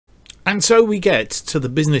And so we get to the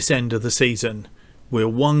business end of the season. We're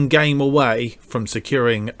one game away from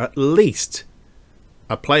securing at least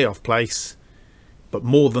a playoff place. But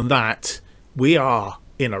more than that, we are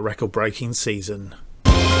in a record-breaking season.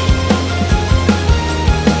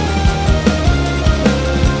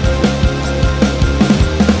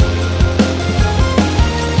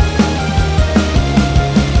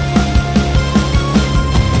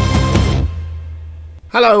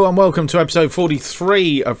 Hello and welcome to episode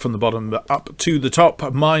 43 of From the Bottom Up to the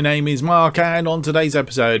Top. My name is Mark, and on today's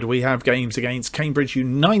episode we have games against Cambridge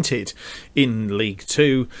United in League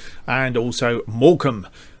 2 and also Morecambe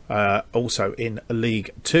also in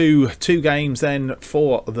League 2. Two games then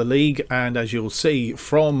for the league, and as you'll see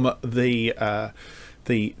from the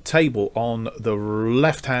table on the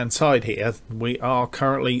left hand side here, we are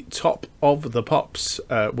currently top of the pops.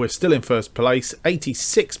 We're still in first place,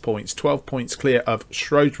 86 points, 12 points clear of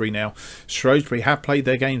Shrewsbury now. Shrewsbury have played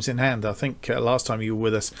their games in hand. I think last time you were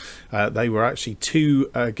with us they were actually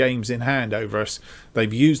two games in hand over us.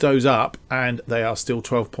 They've used those up and they are still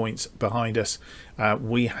 12 points behind us.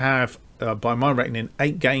 We have by my reckoning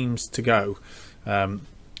 8 games to go.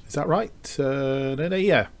 Is that right?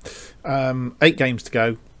 Yeah. 8 games to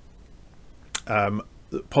go.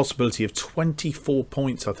 The possibility of 24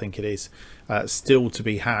 points, I think it is, still to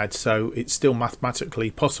be had. So it's still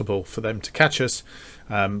mathematically possible for them to catch us.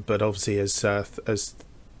 But obviously, as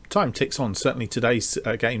time ticks on, certainly today's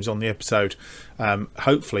games on the episode,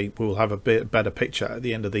 hopefully we'll have a bit better picture at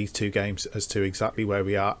the end of these two games as to exactly where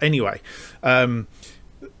we are. Anyway.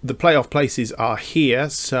 The playoff places are here,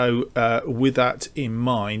 so with that in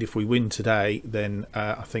mind, if we win today, then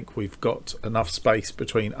I think we've got enough space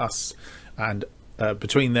between us and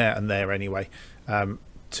between there and there anyway,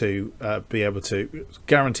 to be able to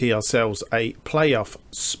guarantee ourselves a playoff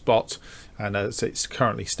spot. And as it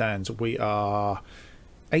currently stands, we are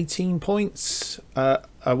 18 points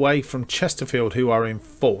away from Chesterfield, who are in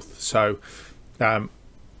 4th. So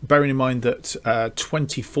bearing in mind that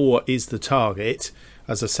 24 is the target,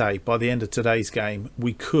 as I say, by the end of today's game,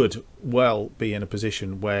 we could well be in a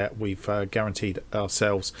position where we've guaranteed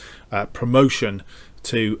ourselves promotion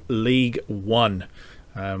to League 1.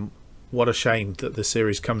 What a shame that the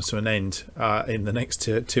series comes to an end in the next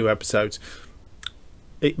two episodes.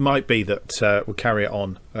 It might be that we'll carry it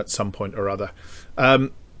on at some point or other.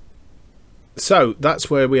 So that's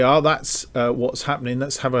where we are. That's what's happening.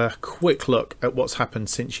 Let's have a quick look at what's happened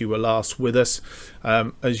since you were last with us.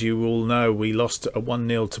 As you all know, we lost a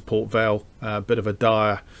 1-0 to Port Vale. A bit of a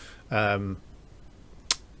dire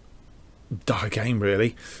game,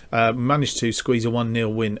 really. Managed to squeeze a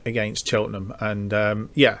 1-0 win against Cheltenham. And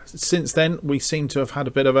yeah, since then, we seem to have had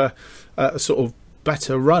a bit of a sort of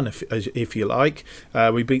better run, if you like.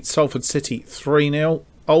 We beat Salford City 3-0.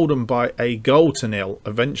 Oldham by a goal to 0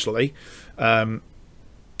 eventually, and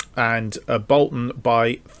Bolton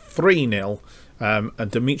by 3-0.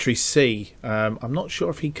 And Dimitri C, I'm not sure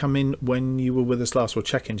if he come in when you were with us last. We'll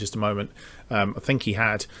check in just a moment. I think he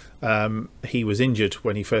had. He was injured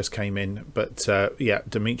when he first came in, but yeah,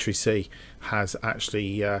 Dimitri C has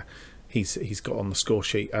actually he's got on the score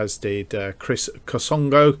sheet, as did Chris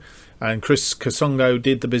Kosongo. And Chris Kosongo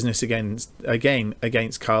did the business again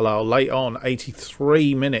against Carlisle late on.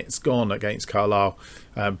 83 minutes gone against Carlisle,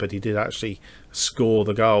 but he did actually score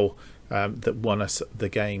the goal that won us the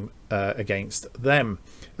game against them.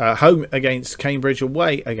 Home against Cambridge,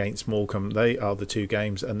 away against Morecambe. They are the two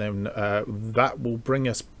games, and then that will bring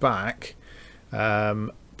us back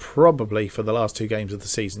probably for the last two games of the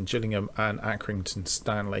season, Gillingham and Accrington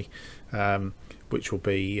Stanley, which will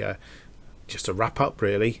be just a wrap up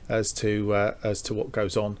really as to what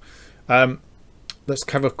goes on.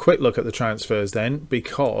 Let's have a quick look at the transfers then,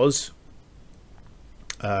 because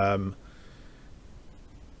yeah,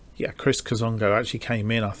 Chris Kazongo actually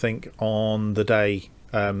came in, I think, on the day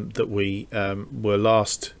that we were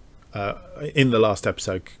last in the last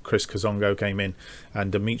episode. Chris Kazongo came in,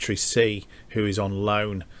 and Dimitri C, who is on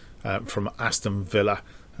loan from Aston Villa,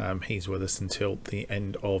 he's with us until the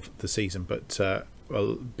end of the season, but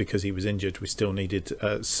well, because he was injured, we still needed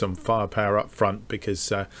some firepower up front,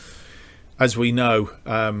 because as we know,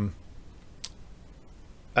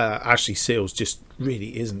 Ashley Seals just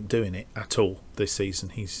really isn't doing it at all this season.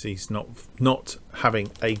 He's not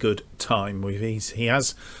having a good time. He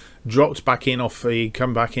has dropped back in off. He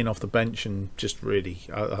come back in off the bench and just really,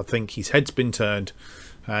 I think his head's been turned,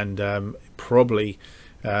 and probably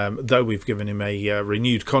though we've given him a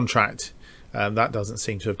renewed contract, that doesn't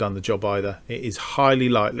seem to have done the job either. It is highly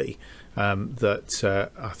likely that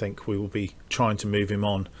I think we will be trying to move him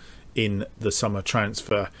on in the summer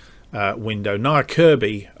transfer window. Nia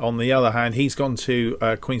Kirby, on the other hand, he's gone to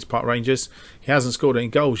Queen's Park Rangers. He hasn't scored any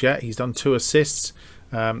goals yet. He's done 2 assists.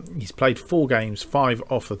 He's played 4 games, 5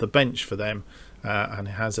 off of the bench for them, and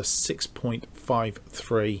has a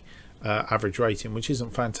 6.53 average rating, which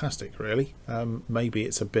isn't fantastic, really. Maybe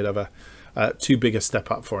it's a bit of a too big a step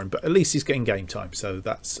up for him, but at least he's getting game time, so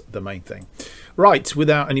that's the main thing. Right,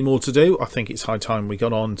 without any more to do, I think it's high time we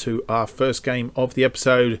got on to our first game of the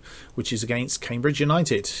episode, which is against Cambridge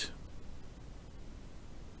United.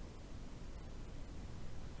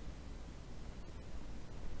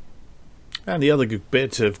 And the other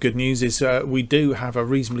bit of good news is we do have a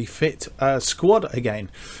reasonably fit squad again.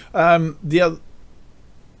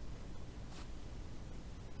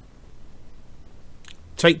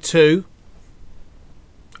 Take 2.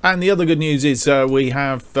 And the other good news is we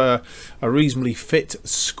have a reasonably fit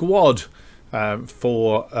squad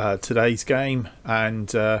for today's game.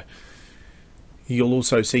 And you'll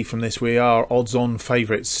also see from this we are odds-on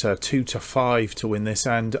favourites, 2-5 to win this.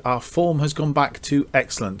 And our form has gone back to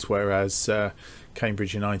excellent, whereas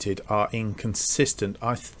Cambridge United are inconsistent.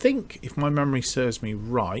 I think, if my memory serves me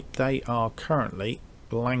right, they are currently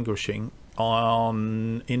languishing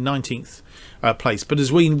in 19th place, but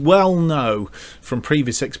as we well know from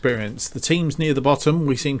previous experience, the teams near the bottom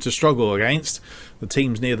we seem to struggle against. The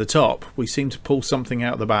teams near the top we seem to pull something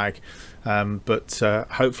out of the bag, but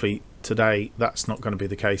hopefully today that's not going to be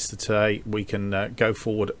the case. Today we can go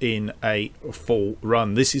forward in a full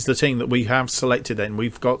run. This is the team that we have selected. Then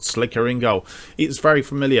we've got Slicker in goal. It's very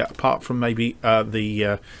familiar, apart from maybe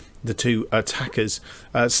the 2 attackers.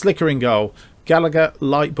 Slicker in goal, Gallagher,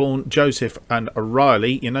 Lightbourne, Joseph and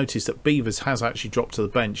O'Reilly. You notice that Beavers has actually dropped to the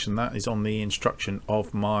bench, and that is on the instruction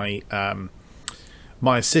of my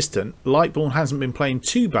my assistant. Lightbourne hasn't been playing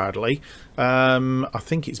too badly. I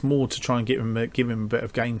think it's more to try and give him a bit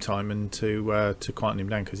of game time and to quieten him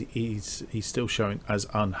down, because he's still showing as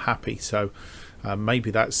unhappy. So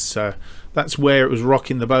maybe that's where it was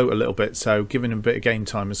rocking the boat a little bit. So giving him a bit of game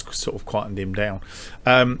time has sort of quietened him down.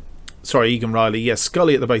 Sorry, Egan Riley. Yes,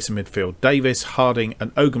 Scully at the base of midfield. Davis, Harding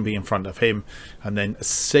and Ogunby in front of him. And then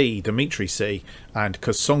Dimitri C and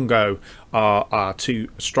Kasongo are our 2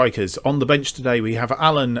 strikers. On the bench today we have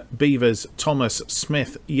Allen, Beavers, Thomas,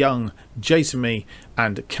 Smith, Young, Jason Mee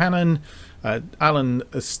and Cannon. Allen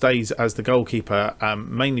stays as the goalkeeper,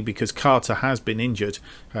 mainly because Carter has been injured,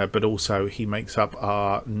 but also he makes up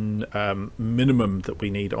our minimum that we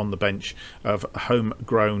need on the bench of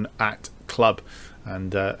homegrown at club,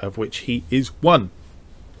 and of which he is one.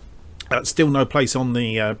 Still no place on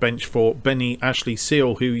the bench for Benny Ashley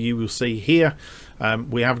Seal, who you will see here.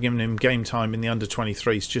 We have given him game time in the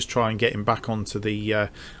under-23s, just try and get him back onto the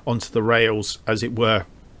rails, as it were.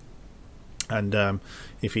 And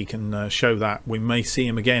if he can show that, we may see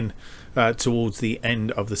him again towards the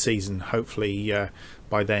end of the season. Hopefully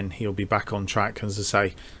by then he'll be back on track. As I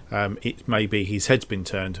say, it may be his head's been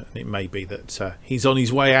turned, and it may be that he's on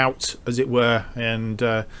his way out, as it were, and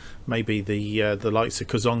maybe the likes of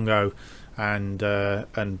Kazongo and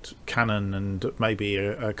Cannon and maybe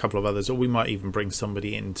a couple of others, or we might even bring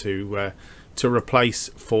somebody in to replace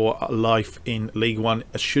for life in League One,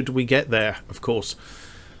 should we get there, of course.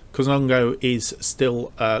 Kazongo is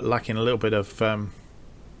still lacking a little bit of match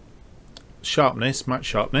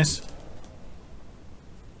sharpness.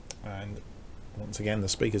 And once again, the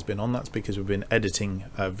speaker's been on. That's because we've been editing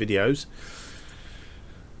videos.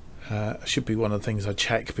 Should be one of the things I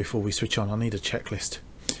check before we switch on. I need a checklist.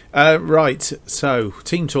 Right, so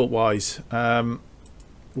team talk wise,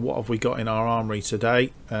 what have we got in our armoury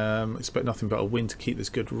today? Expect nothing but a win to keep this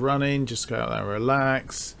good running. Just go out there and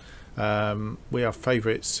relax. We are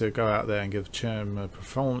favourites to go out there and give Cherm a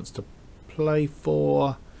performance to play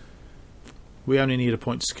for. We only need a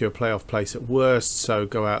point to secure a playoff place at worst, so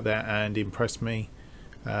go out there and impress me.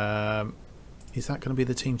 Is that going to be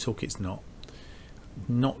the team talk? It's not.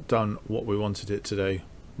 Not done what we wanted it to do.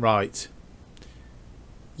 Right.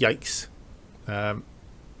 Yikes.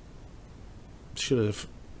 Should have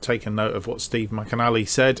taken note of what Steve McAnally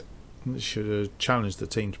said. Should have challenged the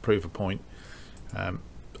team to prove a point.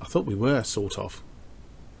 I thought we were, sort of.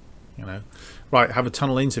 You know. Right, have a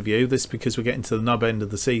tunnel interview. This because we're getting to the nub end of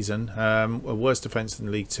the season. A worse defence in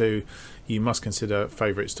League 2. You must consider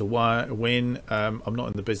favourites to win. I'm not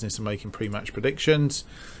in the business of making pre-match predictions.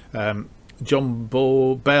 John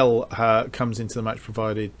Bell comes into the match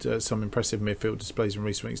provided some impressive midfield displays in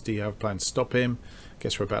recent weeks. Do you have a plan to stop him?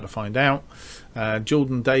 Guess we're about to find out.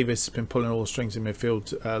 Jordan Davis has been pulling all the strings in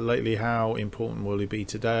midfield lately. How important will he be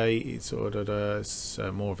today? It's sort of it's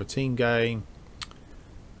more of a team game.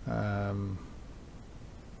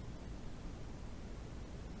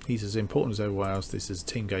 He's as important as everyone else. This is a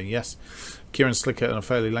team game. Yes. Kieran Slicker on a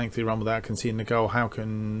fairly lengthy run without conceding the goal. How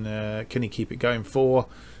can he keep it going for?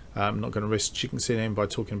 I'm not going to risk chicken in by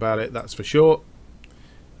talking about it, that's for sure.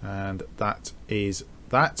 And that is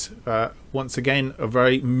that. Once again, a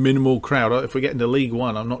very minimal crowd. If we get into League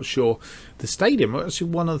One, I'm not sure. The stadium, actually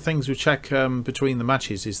one of the things we check between the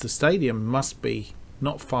matches is the stadium must be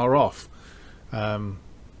not far off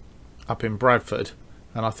up in Bradford.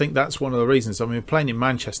 And I think that's one of the reasons. I mean, we're playing in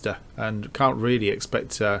Manchester and can't really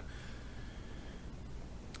expect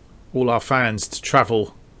all our fans to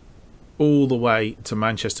travel all the way to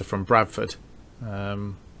Manchester from Bradford.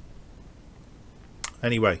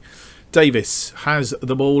 Anyway, Davis has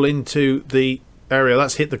the ball into the area.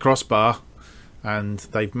 That's hit the crossbar and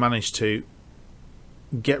they've managed to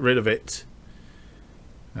get rid of it.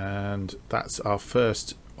 And that's our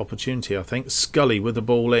first opportunity, I think. Scully with the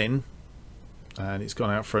ball in. And it's gone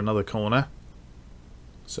out for another corner.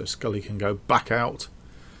 So Scully can go back out.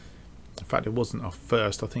 In fact, it wasn't our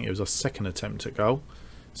first. I think it was our second attempt at goal.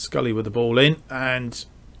 Scully with the ball in. And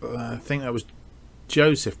I think that was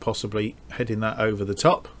Joseph possibly heading that over the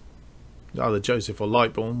top. Either Joseph or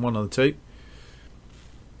Lightbourne, one of the two.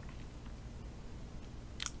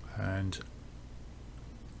 And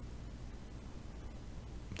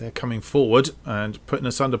they're coming forward and putting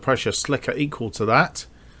us under pressure. Slicker equal to that.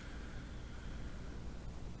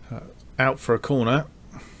 Out for a corner.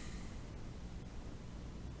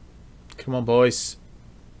 Come on, boys.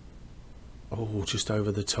 Oh, just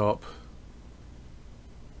over the top.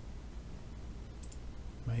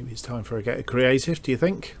 Maybe it's time for a get a creative, do you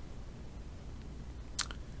think?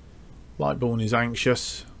 Lightbourne is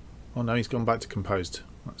anxious. Oh no, he's gone back to composed.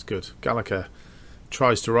 That's good. Gallagher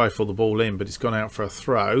tries to rifle the ball in, but it's gone out for a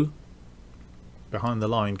throw. Behind the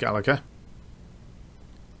line, Gallagher.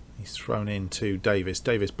 He's thrown in to Davis.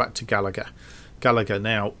 Davis back to Gallagher. Gallagher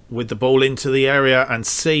now with the ball into the area and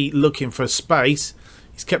C looking for space.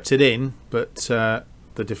 He's kept it in, but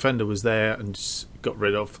the defender was there and just got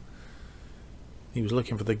rid of. He was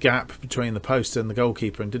looking for the gap between the post and the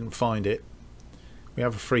goalkeeper and didn't find it. We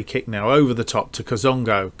have a free kick now over the top to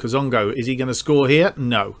Kazongo. Kazongo, is he going to score here?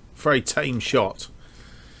 No. Very tame shot.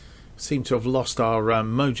 Seem to have lost our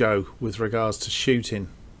mojo with regards to shooting.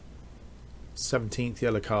 17th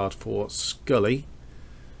yellow card for Scully.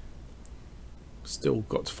 Still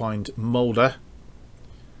got to find Mulder.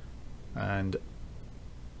 And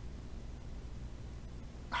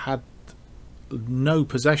had no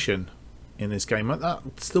possession in this game.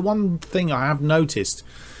 That's the one thing I have noticed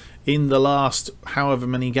in the last however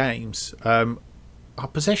many games. Our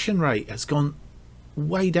possession rate has gone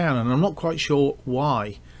way down and I'm not quite sure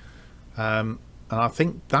why. And I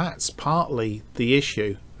think that's partly the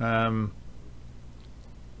issue.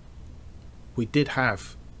 We did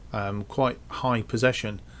have quite high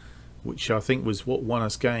possession, which I think was what won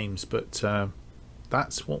us games, but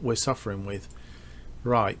that's what we're suffering with.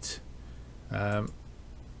 Right.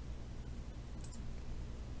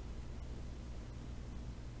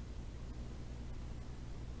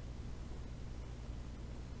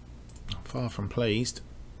 Far from pleased,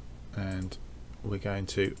 and we're going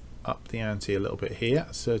to up the ante a little bit here.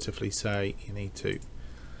 Assertively say you need to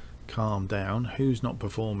calm down. Who's not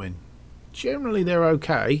performing? Generally they're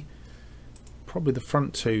okay. Probably the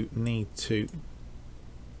front two need to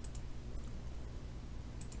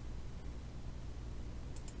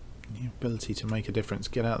the ability to make a difference,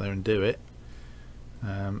 get out there and do it,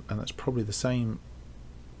 and that's probably the same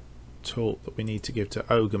talk that we need to give to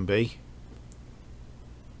Ogunby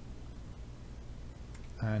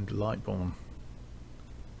and Lightbourne.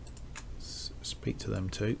 Speak to them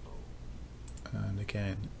too. And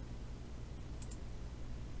again,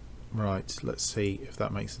 right, let's see if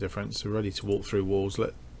that makes a difference. We're ready to walk through walls.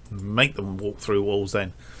 Let make them walk through walls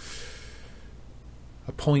then.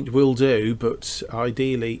 A point will do, but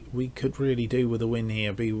ideally we could really do with a win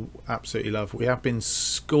here. Be absolutely lovely. We have been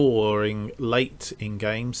scoring late in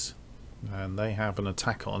games and they have an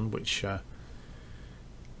attack on, which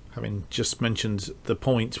having just mentioned the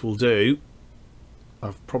point will do.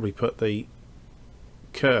 I've probably put the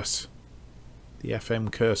curse, the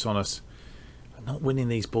FM curse on us. I'm not winning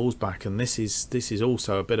these balls back, and this is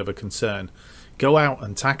also a bit of a concern. Go out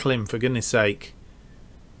and tackle him, for goodness sake.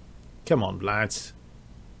 Come on, lads.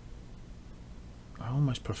 I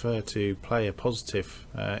almost prefer to play a positive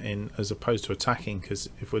in as opposed to attacking, because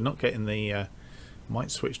if we're not getting the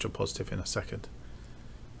might switch to a positive in a second.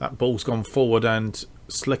 That ball's gone forward and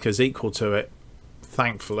Slicker's equal to it,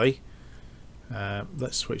 thankfully.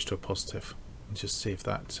 Let's switch to a positive and just see if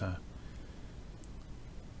that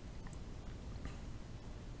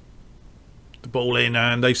the ball in,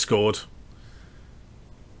 and they've scored.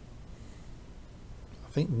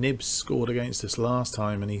 I think Nibs scored against us last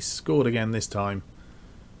time and he scored again this time.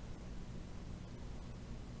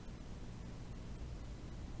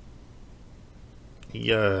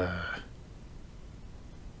 Yeah.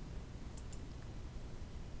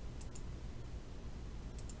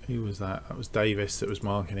 Who was that? That was Davis that was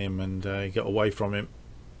marking him, and he got away from him.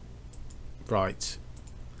 Right.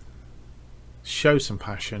 Show some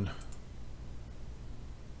passion.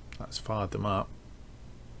 That's fired them up.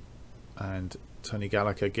 And Tony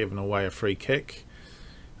Gallagher giving away a free kick.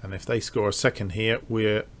 And if they score a second here,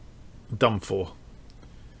 we're done for.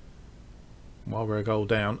 While we're a goal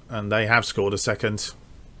down, and they have scored a second.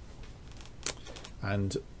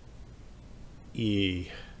 And yeah.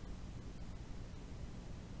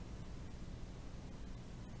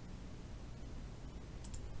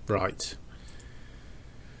 Right.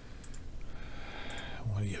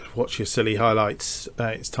 Well, you watch your silly highlights.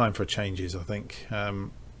 It's time for changes, I think.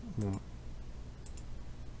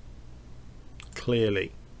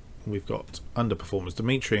 Clearly, we've got underperformers.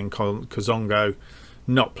 Dimitri and Kazongo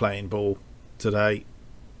not playing ball today,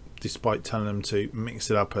 despite telling them to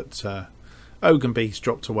mix it up at Ogunbi's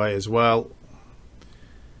dropped away as well.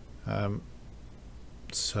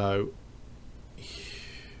 So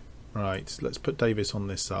right, let's put Davis on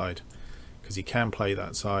this side because he can play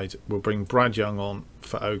that side. We'll bring Brad Young on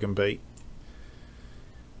for Ogunbi,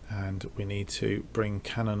 and we need to bring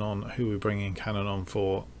Cannon on. Who are we bringing Cannon on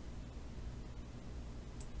for?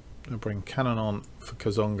 We'll bring Cannon on for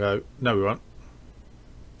Kazongo. No, we won't.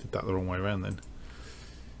 Did that the wrong way around then.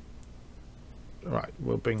 Right,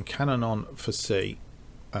 we'll bring Cannon on for C,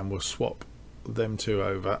 and we'll swap them two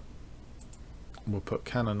over. We'll put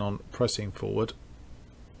Cannon on pressing forward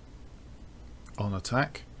on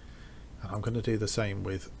attack, and I'm going to do the same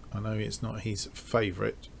with, I know it's not his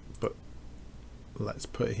favourite, but let's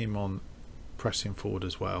put him on pressing forward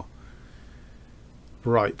as well.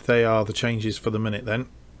 Right, they are the changes for the minute then.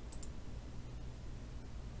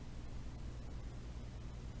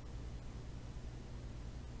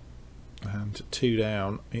 And 2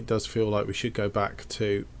 down, it does feel like we should go back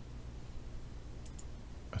to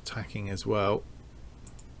attacking as well,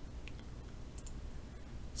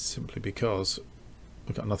 simply because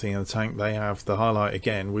we've got nothing in the tank. They have the highlight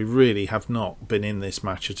again. We really have not been in this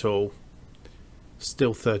match at all.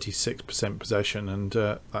 Still 36% possession, and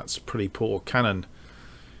that's pretty poor. Cannon,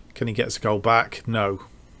 can he get us a goal back? No.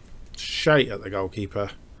 Shite at the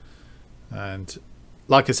goalkeeper. And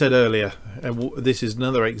like I said earlier, this is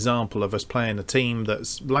another example of us playing a team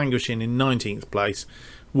that's languishing in 19th place,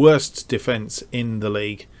 worst defence in the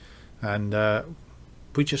league, and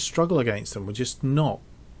we just struggle against them. We're just not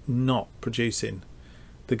producing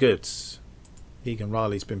the goods. Egan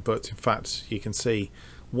Riley's been booked. In fact, you can see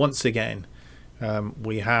once again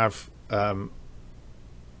we have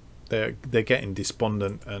they're getting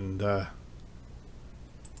despondent, and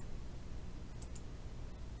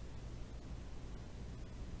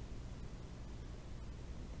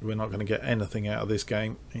we're not going to get anything out of this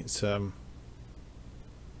game. It's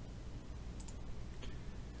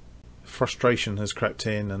frustration has crept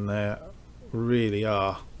in, and there really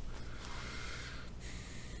are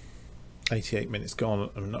 88 minutes gone.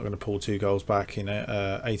 I'm not going to pull 2 goals back in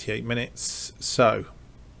 88 minutes. So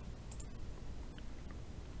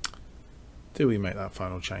do we make that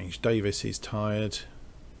final change? Davis is tired,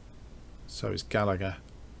 so is Gallagher.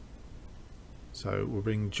 So we'll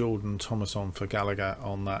bring Jordan Thomas on for Gallagher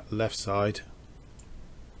on that left side.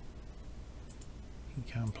 He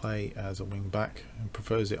can play as a wing back and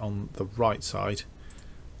prefers it on the right side.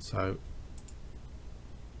 So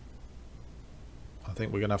I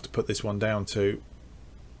think we're going to have to put this one down to,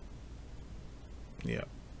 yeah.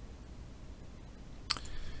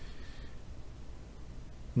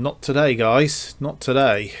 Not today, guys. Not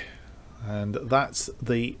today. And that's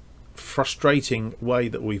the frustrating way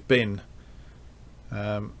that we've been.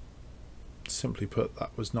 Simply put,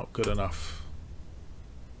 that was not good enough,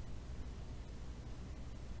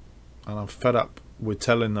 and I'm fed up with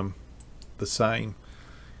telling them the same.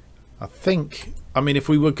 I mean, if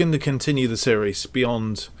we were going to continue the series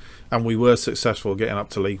beyond, and we were successful getting up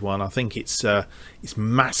to League One, I think it's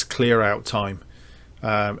mass clear out time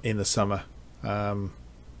in the summer, and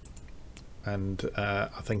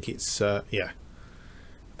I think it's yeah,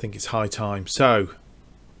 I think it's high time. So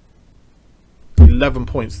 11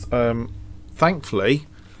 points. Thankfully,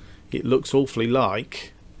 it looks awfully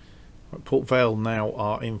like Port Vale now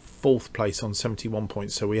are in 4th place on 71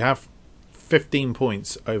 points. So we have 15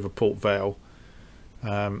 points over Port Vale.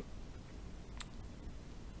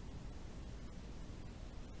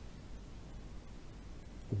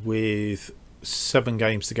 With 7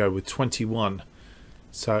 games to go, with 21.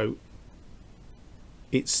 So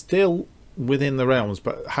it's still within the realms,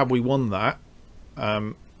 but had we won that,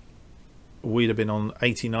 we'd have been on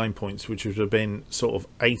 89 points, which would have been sort of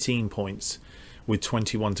 18 points with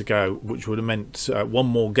 21 to go, which would have meant one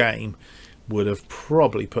more game would have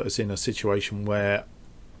probably put us in a situation where,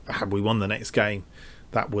 had we won the next game,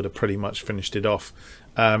 that would have pretty much finished it off.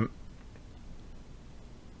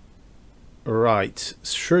 Right,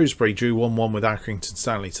 Shrewsbury drew 1-1 with Accrington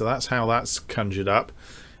Stanley, so that's how that's conjured up.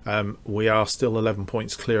 We are still 11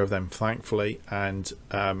 points clear of them, thankfully, and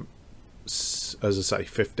as I say,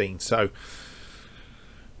 15. So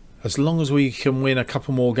as long as we can win a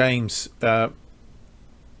couple more games,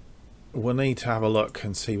 we'll need to have a look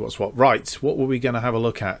and see what's what. Right, what were we going to have a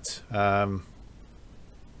look at?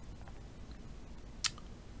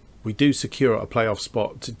 We do secure a playoff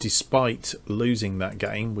spot despite losing that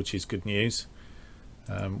game, which is good news.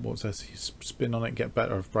 What's that? Spin on it, get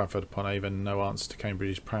better of Bradford Park Avenue, no answer to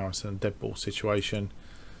Cambridge's prowess and dead ball situation.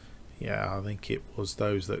 Yeah, I think it was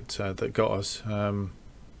those that that got us.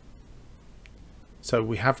 So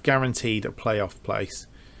we have guaranteed a playoff place,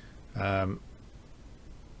 but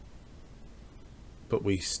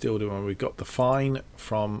we still do. And we got the fine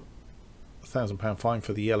from £1,000 fine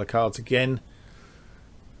for the yellow cards again.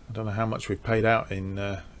 I don't know how much we've paid out in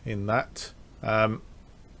that.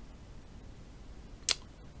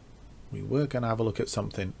 We were going to have a look at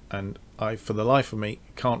something, and I, for the life of me,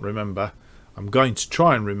 can't remember. I'm going to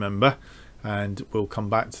try and remember, and we'll come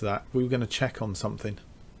back to that. We were going to check on something.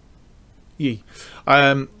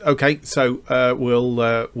 Okay, so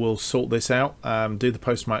we'll sort this out, do the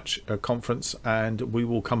post-match conference, and we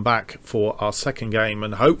will come back for our second game,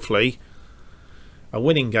 and hopefully a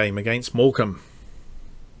winning game against Morecambe.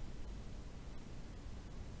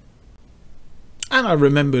 And I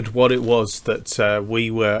remembered what it was that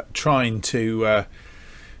we were trying to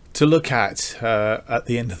look at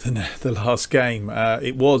the end of the last game.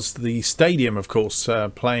 It was the stadium, of course,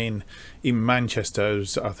 playing in Manchester,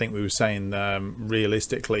 as I think we were saying,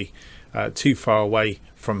 realistically, too far away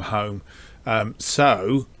from home.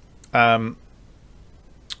 So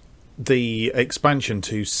the expansion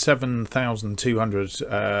to 7,200,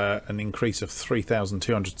 an increase of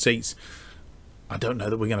 3,200 seats. I don't know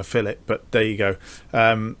that we're going to fill it, but there you go.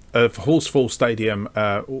 Horsefall Stadium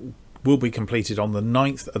will be completed on the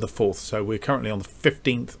 9th of the 4th, so we're currently on the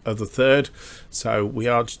 15th of the 3rd. So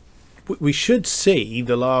we should see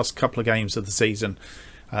the last couple of games of the season,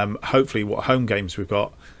 hopefully what home games we've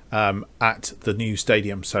got at the new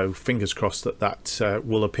stadium. So fingers crossed that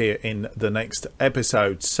will appear in the next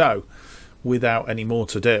episode. So without any more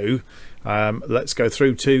to do, let's go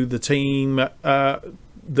through to the team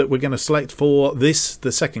that we're going to select for the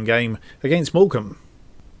second game against Morecambe.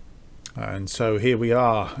 And so here we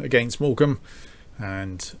are against Morecambe,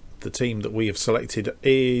 and the team that we have selected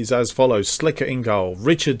is as follows. Slicker in goal.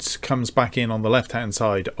 Richards comes back in on the left hand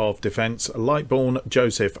side of defence. Lightbourne,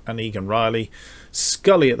 Joseph and Egan Riley.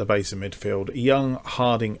 Scully at the base of midfield. Young,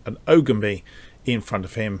 Harding and Ogunby in front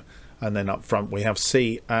of him. And then up front we have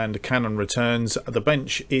C and Cannon returns. The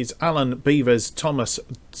bench is Alan, Beavers, Thomas,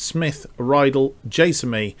 Smith, Rydell, Jason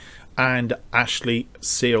Mee and Ashley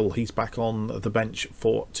Seal. He's back on the bench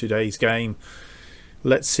for today's game.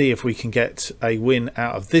 Let's see if we can get a win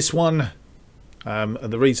out of this one. And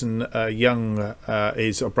the reason Brad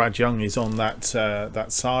Young is on that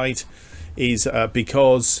side is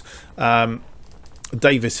because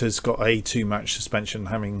Davis has got a 2-match suspension,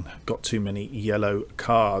 having got too many yellow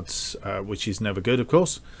cards, which is never good, of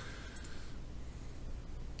course.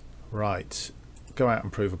 Right, go out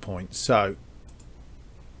and prove a point. So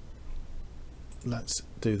let's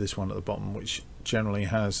do this one at the bottom, which generally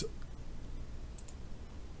has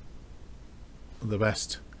the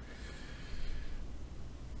best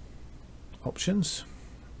options.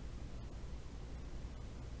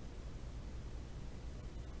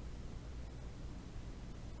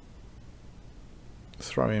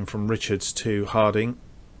 Throw in from Richards to Harding,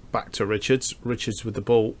 back to Richards. Richards with the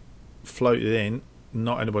ball floated in,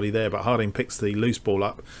 not anybody there, but Harding picks the loose ball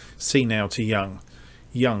up. See now to Young.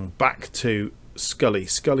 Young back to Scully.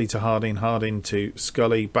 Scully to Harding. Harding to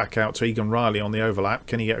Scully. Back out to Egan Riley on the overlap.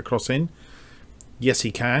 Can he get across in? Yes,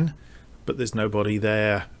 he can, but there's nobody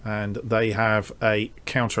there, and they have a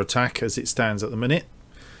counter attack as it stands at the minute.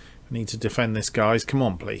 I need to defend this, guys. Come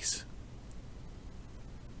on, please.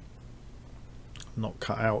 Not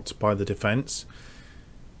cut out by the defence.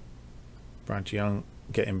 Brad Young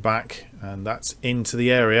getting back, and that's into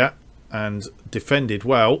the area and defended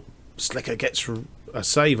well. Slicker gets a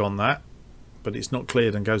save on that, but it's not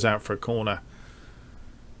cleared and goes out for a corner.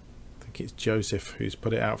 I think it's Joseph who's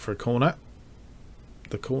put it out for a corner.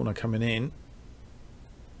 The corner coming in,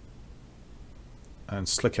 and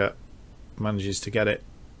Slicker manages to get it.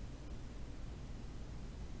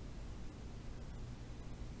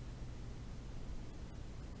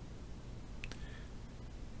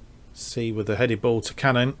 C with the headed ball to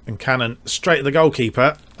Cannon, and Cannon straight at the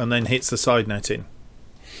goalkeeper and then hits the side netting.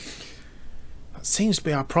 That seems to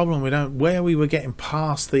be our problem. We don't, where we were getting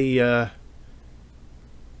past the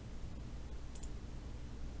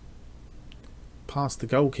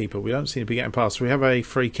goalkeeper, we don't seem to be getting past. We have a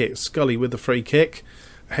free kick. Scully with the free kick,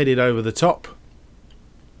 headed over the top.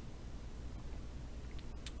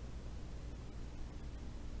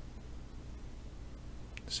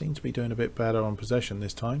 Seem to be doing a bit better on possession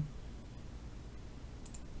this time.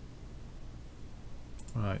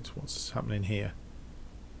 Right, what's happening here?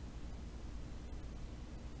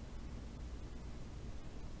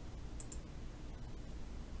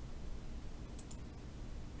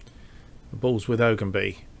 The ball's with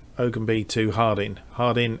Ogunby. Ogunby to Harding.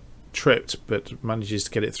 Harding tripped but manages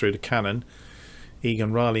to get it through to Cannon.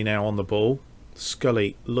 Egan Riley now on the ball.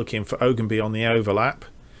 Scully looking for Ogunby on the overlap.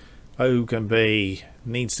 Ogunby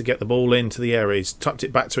needs to get the ball into the area. He's tucked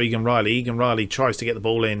it back to Egan Riley. Egan Riley tries to get the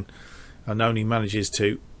ball in and only manages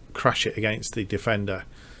to crash it against the defender.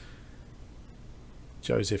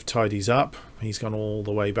 Joseph tidies up. He's gone all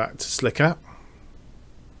the way back to Slicker.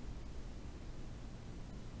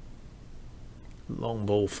 Long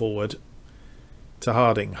ball forward to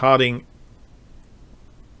Harding. Harding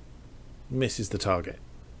misses the target.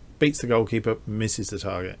 Beats the goalkeeper, misses the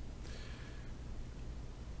target.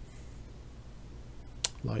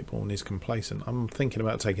 Lightbourne is complacent. I'm thinking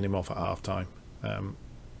about taking him off at half time.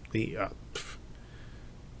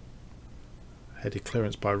 Headed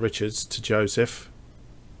clearance by Richards to Joseph.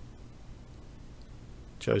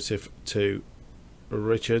 Joseph to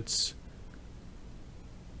Richards.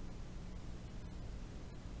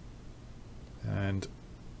 And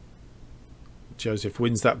Joseph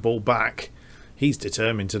wins that ball back. He's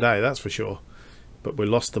determined today, that's for sure. But we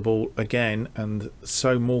lost the ball again, and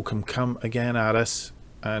so Morecambe come again at us.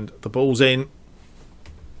 And the ball's in.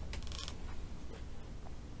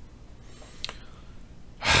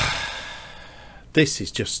 This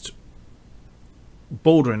is just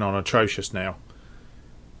bordering on atrocious now.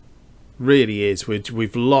 Really is.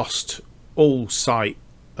 We've lost all sight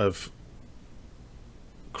of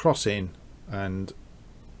crossing, and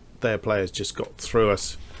their players just got through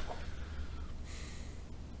us.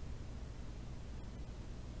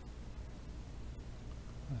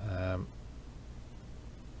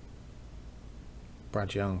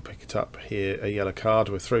 Brad Young picked up here a yellow card.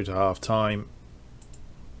 We're through to half time.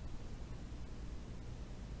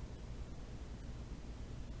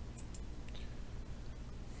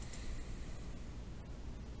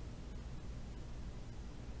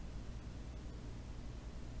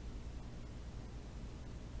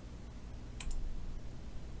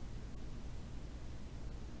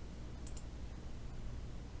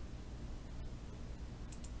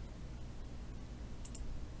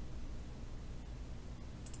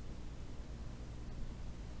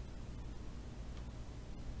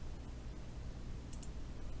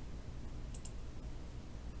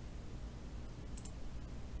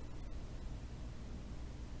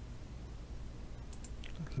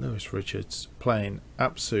 Lewis Richards playing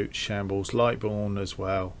absolute shambles. Lightbourne as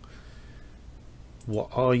well. What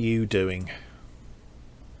are you doing?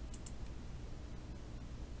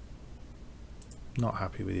 Not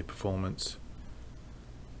happy with your performance.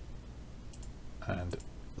 And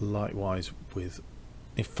likewise with,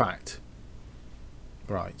 in fact,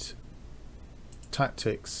 right,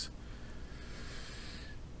 tactics.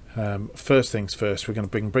 First things first, we're going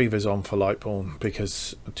to bring Breathers on for Lightbourne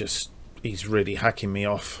because just he's really hacking me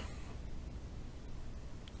off.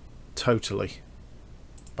 Totally.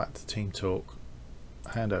 Back to team talk.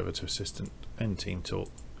 Hand over to assistant. End team talk.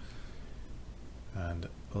 And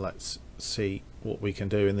let's see what we can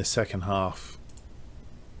do in the second half.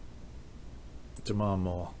 Demand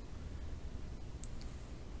more.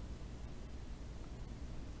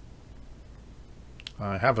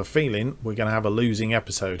 I have a feeling we're going to have a losing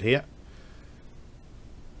episode here.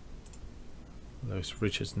 Lewis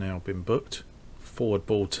Richards now been booked. Forward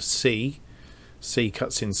ball to C. C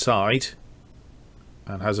cuts inside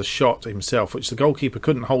and has a shot himself, which the goalkeeper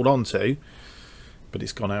couldn't hold on to, but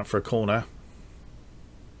it's gone out for a corner.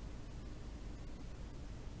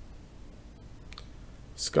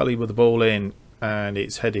 Scully with the ball in, and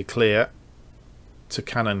it's headed clear to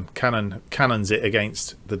Cannon. Cannons it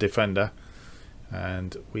against the defender,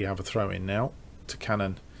 and we have a throw in now to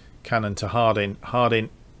Cannon. Cannon to Harding. Harding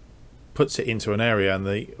puts it into an area,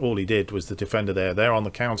 and all he did was the defender there. They're on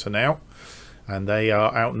the counter now, and they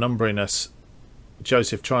are outnumbering us.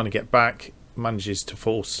 Joseph trying to get back. manages to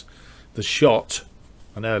force the shot,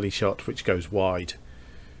 an early shot, which goes wide.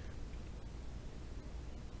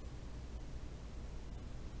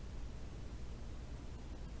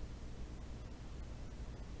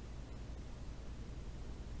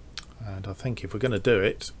 And I think if we're going to do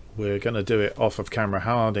it, we're going to do it off of camera.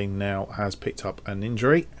 Harding now has picked up an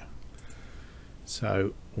injury,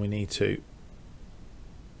 so we need to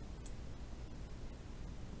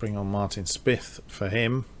bring on Martin Smith for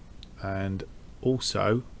him, and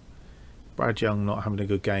also Brad Young not having a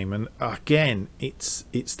good game. And again, it's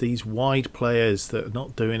these wide players that are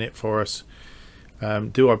not doing it for us.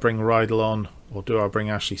 Do I bring Rydell on, or do I bring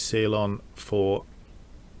Ashley Seal on for...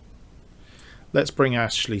 Let's bring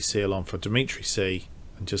Ashley Seal on for Dimitri C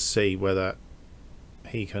and just see whether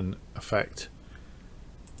he can affect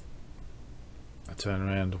a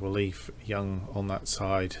turnaround. We'll leave Young on that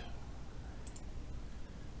side.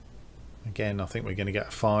 Again, I think we're going to get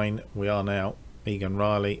a fine. We are now. Egan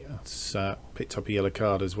Riley has picked up a yellow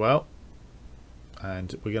card as well.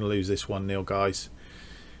 And we're going to lose this 1-0, guys.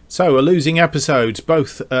 So, a losing episode.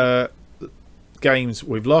 Both games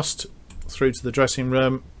we've lost. Through to the dressing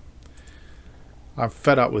room. I'm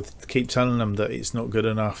fed up with keep telling them that it's not good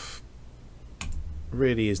enough.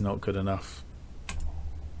 Really is not good enough.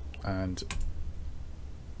 And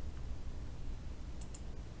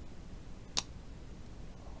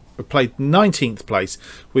we've played 19th place.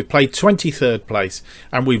 We've played 23rd place,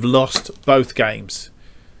 and we've lost both games.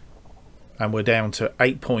 And we're down to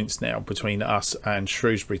 8 points now between us and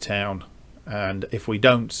Shrewsbury Town. And if we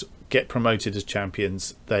don't get promoted as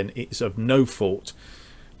champions, then it's of no fault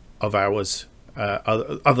of ours.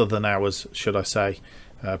 Other than ours, should I say.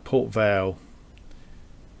 Port Vale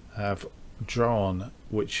have drawn,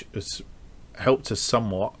 which has helped us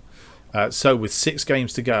somewhat. So with 6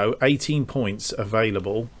 games to go, 18 points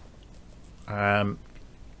available. They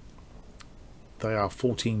are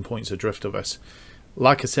 14 points adrift of us.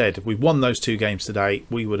 Like I said, if we won those 2 games today,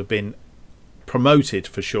 we would have been promoted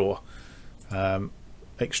for sure.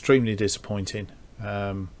 Extremely disappointing.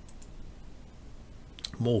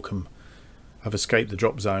 Morecambe have escaped the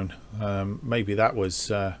drop zone. Maybe that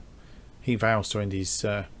was he vows to end his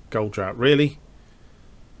goal drought. Really?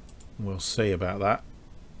 We'll see about that.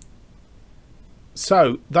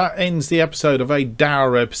 So that ends the episode, of a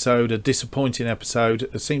dour episode, a disappointing episode.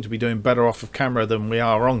 I seem to be doing better off of camera than we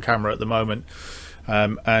are on camera at the moment.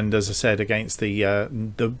 And as I said, against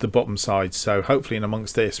the bottom side. So hopefully, in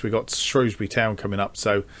amongst this, we've got Shrewsbury Town coming up.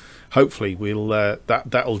 So hopefully we'll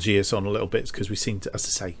that'll gee us on a little bit, because we seem to, as I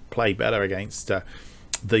say, play better against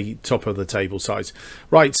the top of the table sides.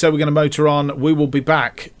 Right, so we're going to motor on. We will be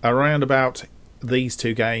back around about these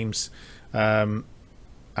 2 games, and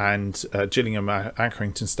Gillingham,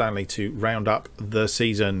 Accrington Stanley to round up the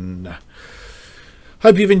season.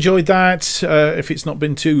 Hope you've enjoyed that. If it's not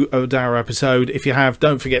been too dour episode, if you have,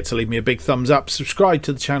 don't forget to leave me a big thumbs up. Subscribe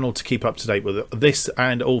to the channel to keep up to date with this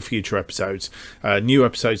and all future episodes. New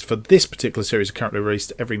episodes for this particular series are currently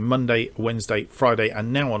released every Monday, Wednesday, Friday,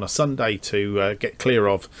 and now on a Sunday to get clear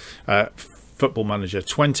of Football Manager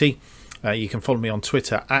 20. You can follow me on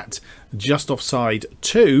Twitter at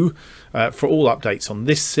JustOffsideFM for all updates on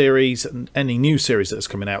this series and any new series that's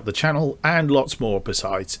coming out the channel, and lots more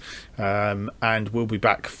besides. And we'll be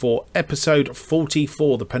back for episode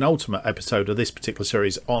 44, the penultimate episode of this particular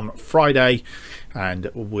series, on Friday.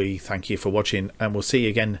 And we thank you for watching, and we'll see you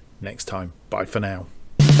again next time. Bye for now.